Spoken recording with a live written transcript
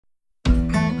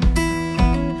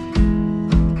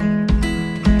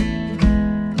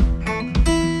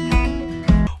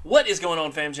is going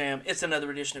on, Fam Jam? It's another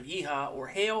edition of Yeehaw or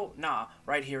Hellnaw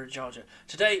right here in Georgia.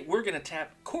 Today we're going to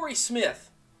tap Corey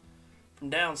Smith from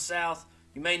down south.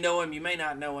 You may know him, you may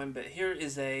not know him, but here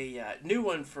is a new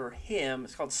one for him.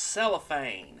 It's called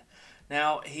Cellophane.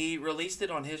 Now, he released it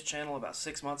on his channel about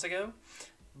 6 months ago,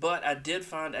 but I did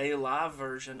find a live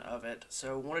version of it,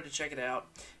 so wanted to check it out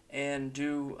and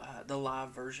do the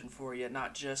live version for you,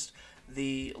 not just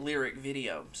the lyric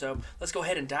video. So let's go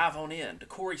ahead and dive on in to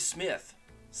Corey Smith,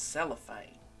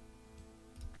 Cellophane.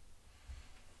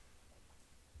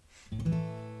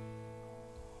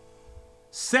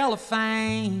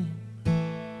 Cellophane,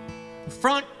 the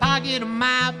front pocket of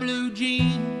my blue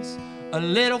jeans, a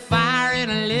little fire and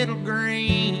a little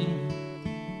green,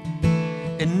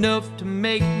 enough to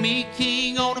make me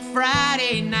king on a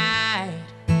Friday night,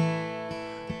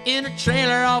 in a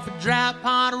trailer off a dry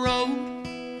pond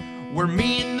road, where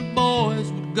me and the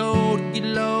boys would go to get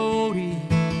loaded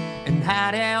and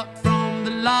hide out from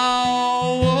the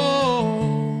law.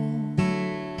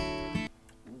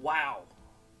 Wow.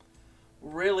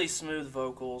 Really smooth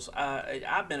vocals.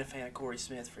 I've been a fan of Corey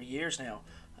Smith for years now.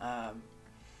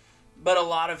 But a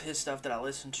lot of his stuff that I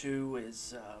listen to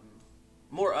is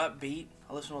more upbeat.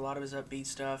 I listen to a lot of his upbeat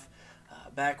stuff.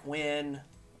 Back when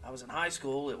I was in high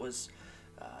school, it was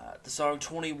the song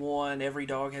 21, Every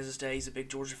Dog Has His Day. He's a big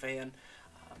Georgia fan.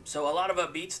 So a lot of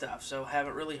upbeat stuff. So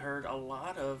haven't really heard a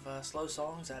lot of slow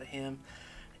songs out of him.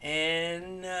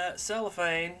 And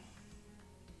Cellophane,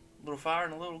 a little fire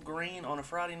and a little green on a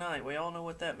Friday night. We all know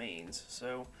what that means.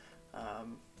 So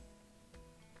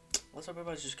let's hope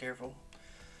everybody's just careful.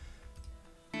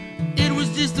 It was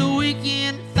just a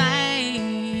weekend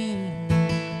thing,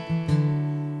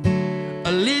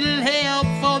 a little help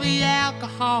for the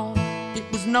alcohol. It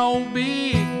was no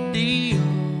big deal.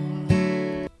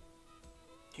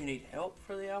 Do you need help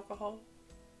for the alcohol?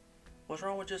 What's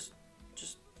wrong with just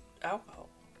alcohol?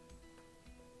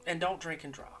 And don't drink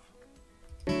and drive.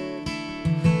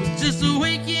 It was just a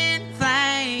weekend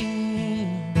thing.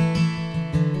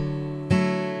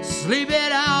 Sleep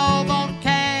it off on the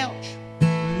couch.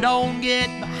 Don't get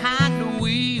behind the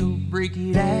wheel. Break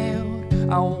it out.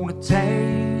 I wanna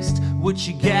taste what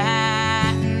you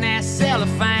got in that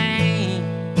cellophane.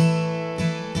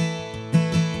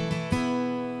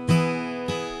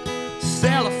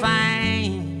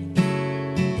 Cellophane.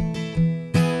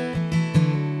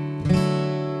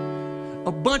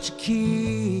 A bunch of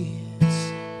kids,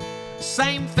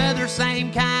 same feather,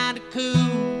 same kind of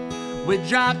cool. We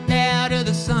dropped out of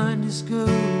the Sunday school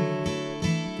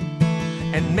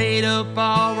and made up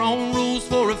our own rules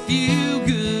for a few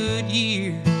good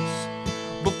years,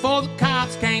 before the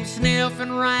cops came sniffing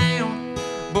around,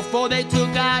 before they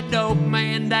took our dope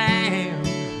man down,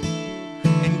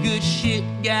 and good shit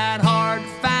got hard to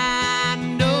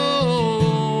find.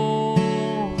 Oh,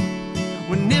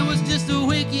 when it was just a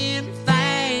weekend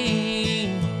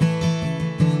thing,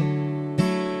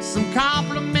 some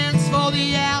compliments for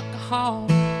the alcohol.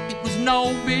 It was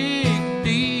no big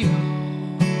deal.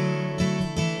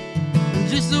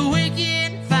 Just a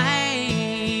weekend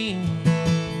thing.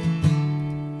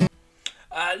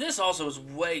 This also is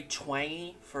way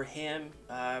twangy for him.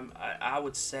 I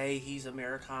would say he's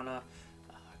Americana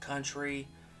country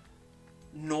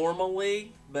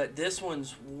normally, but this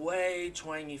one's way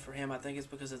twangy for him. I think it's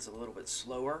because it's a little bit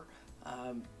slower.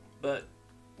 But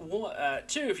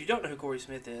two, if you don't know who Corey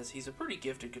Smith is, he's a pretty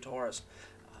gifted guitarist,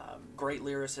 great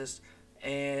lyricist,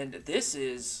 and this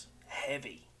is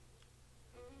heavy.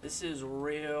 This is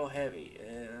real heavy,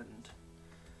 and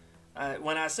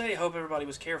when I say hope everybody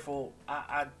was careful,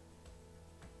 I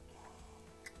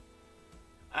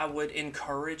would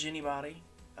encourage anybody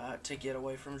to get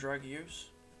away from drug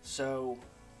use. So,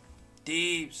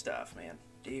 deep stuff, man.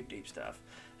 Deep stuff.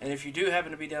 And if you do happen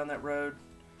to be down that road,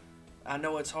 I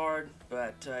know it's hard,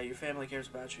 but your family cares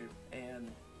about you,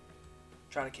 and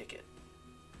try to kick it.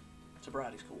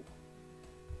 Sobriety's cool.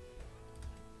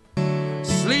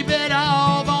 Sleep it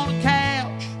off on the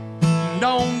couch.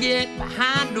 Don't get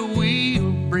behind the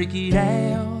wheel. Break it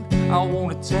out. I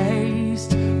wanna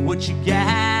taste what you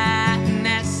got in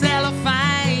that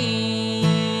cellophane.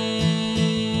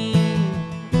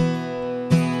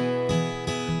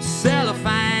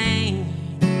 Cellophane.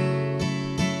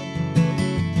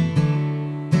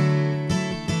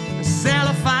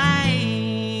 Cellophane.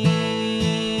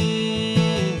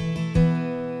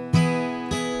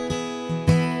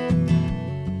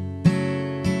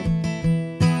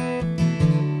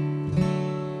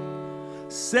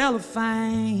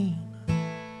 Cellophane,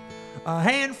 a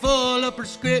handful of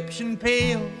prescription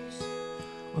pills.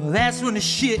 Well, that's when the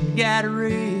shit got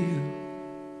real.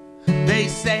 They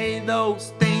say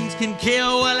those things friends can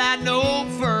kill, well, I know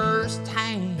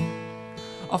firsthand.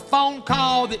 A phone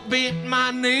call that bent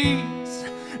my knees.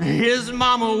 His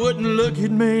mama wouldn't look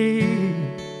at me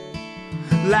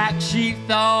like she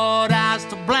thought I was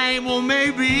to blame. Well,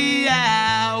 maybe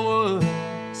I was.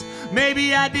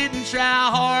 Maybe I didn't try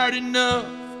hard enough.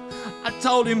 I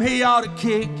told him he ought to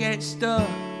kick that stuff.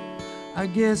 I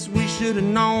guess we should have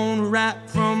known right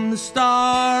from the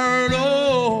start.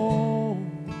 Oh,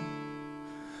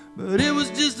 but it was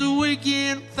just a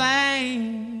weekend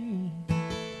thing.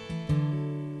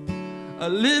 A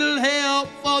little help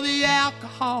for the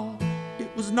alcohol,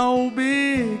 it was no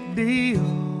big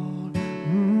deal.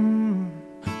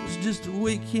 It was just a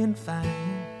weekend thing.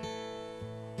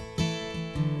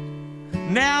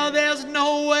 Now there's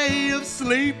no way of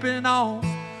sleeping off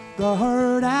the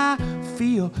hurt I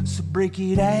feel, so break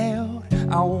it out.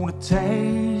 I wanna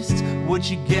taste what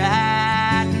you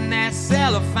got in that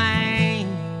cellophane.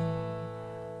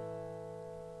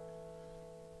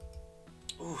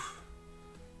 Oof,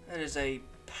 that is a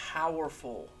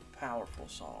powerful, powerful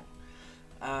song.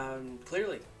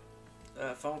 Clearly,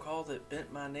 a phone call that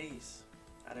bent my knees.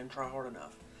 I didn't try hard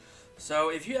enough. So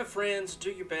if you have friends,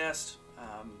 do your best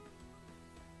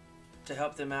to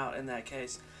help them out in that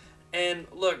case. And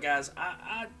look, guys,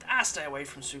 I stay away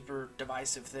from super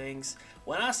divisive things.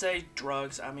 When I say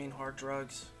drugs, I mean hard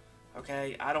drugs.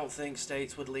 Okay, I don't think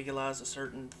states would legalize a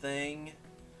certain thing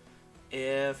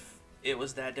if it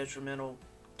was that detrimental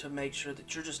to make sure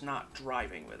that you're just not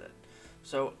driving with it.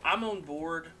 So I'm on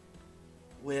board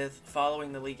with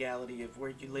following the legality of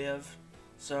where you live.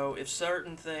 So if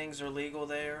certain things are legal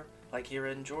there, like here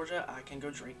in Georgia, I can go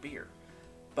drink beer,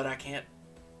 but I can't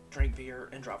drink beer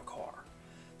and drive a car.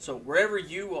 So wherever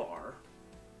you are,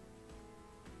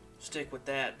 stick with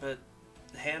that. But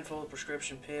a handful of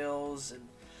prescription pills and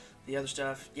the other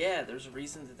stuff, yeah, there's a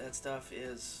reason that that stuff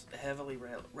is heavily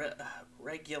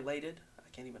regulated. I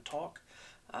can't even talk.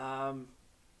 And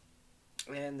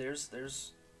there's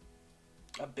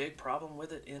a big problem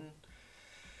with it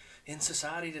in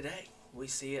society today. We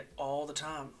see it all the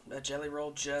time. Jelly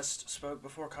Roll just spoke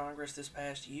before Congress this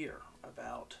past year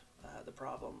about the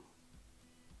problem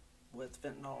with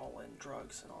fentanyl and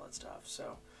drugs and all that stuff.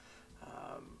 So,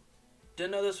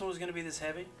 didn't know this one was going to be this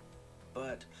heavy,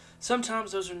 but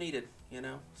sometimes those are needed, you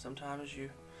know. Sometimes you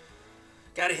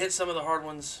got to hit some of the hard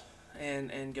ones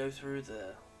and go through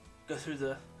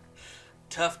the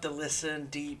tough to listen,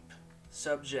 deep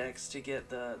subjects to get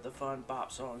the fun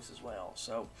bop songs as well.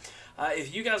 So,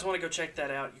 if you guys want to go check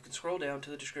that out, you can scroll down to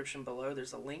the description below.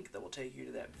 There's a link that will take you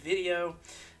to that video.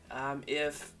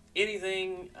 If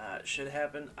anything should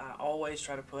happen, I always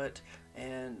try to put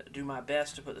and do my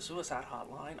best to put the suicide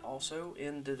hotline also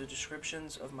in the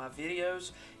descriptions of my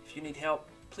videos. If you need help,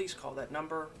 please call that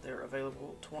number. They're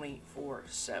available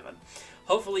 24/7.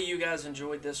 Hopefully you guys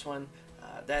enjoyed this one.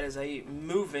 That is a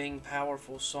moving,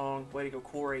 powerful song. Way to go,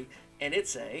 Corey. And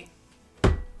it's a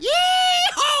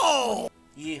Yeehaw!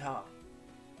 Yeehaw.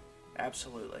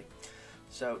 Absolutely.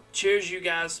 So, cheers, you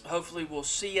guys. Hopefully, we'll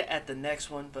see you at the next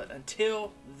one. But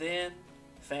until then,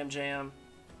 Fam Jam,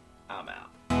 I'm out.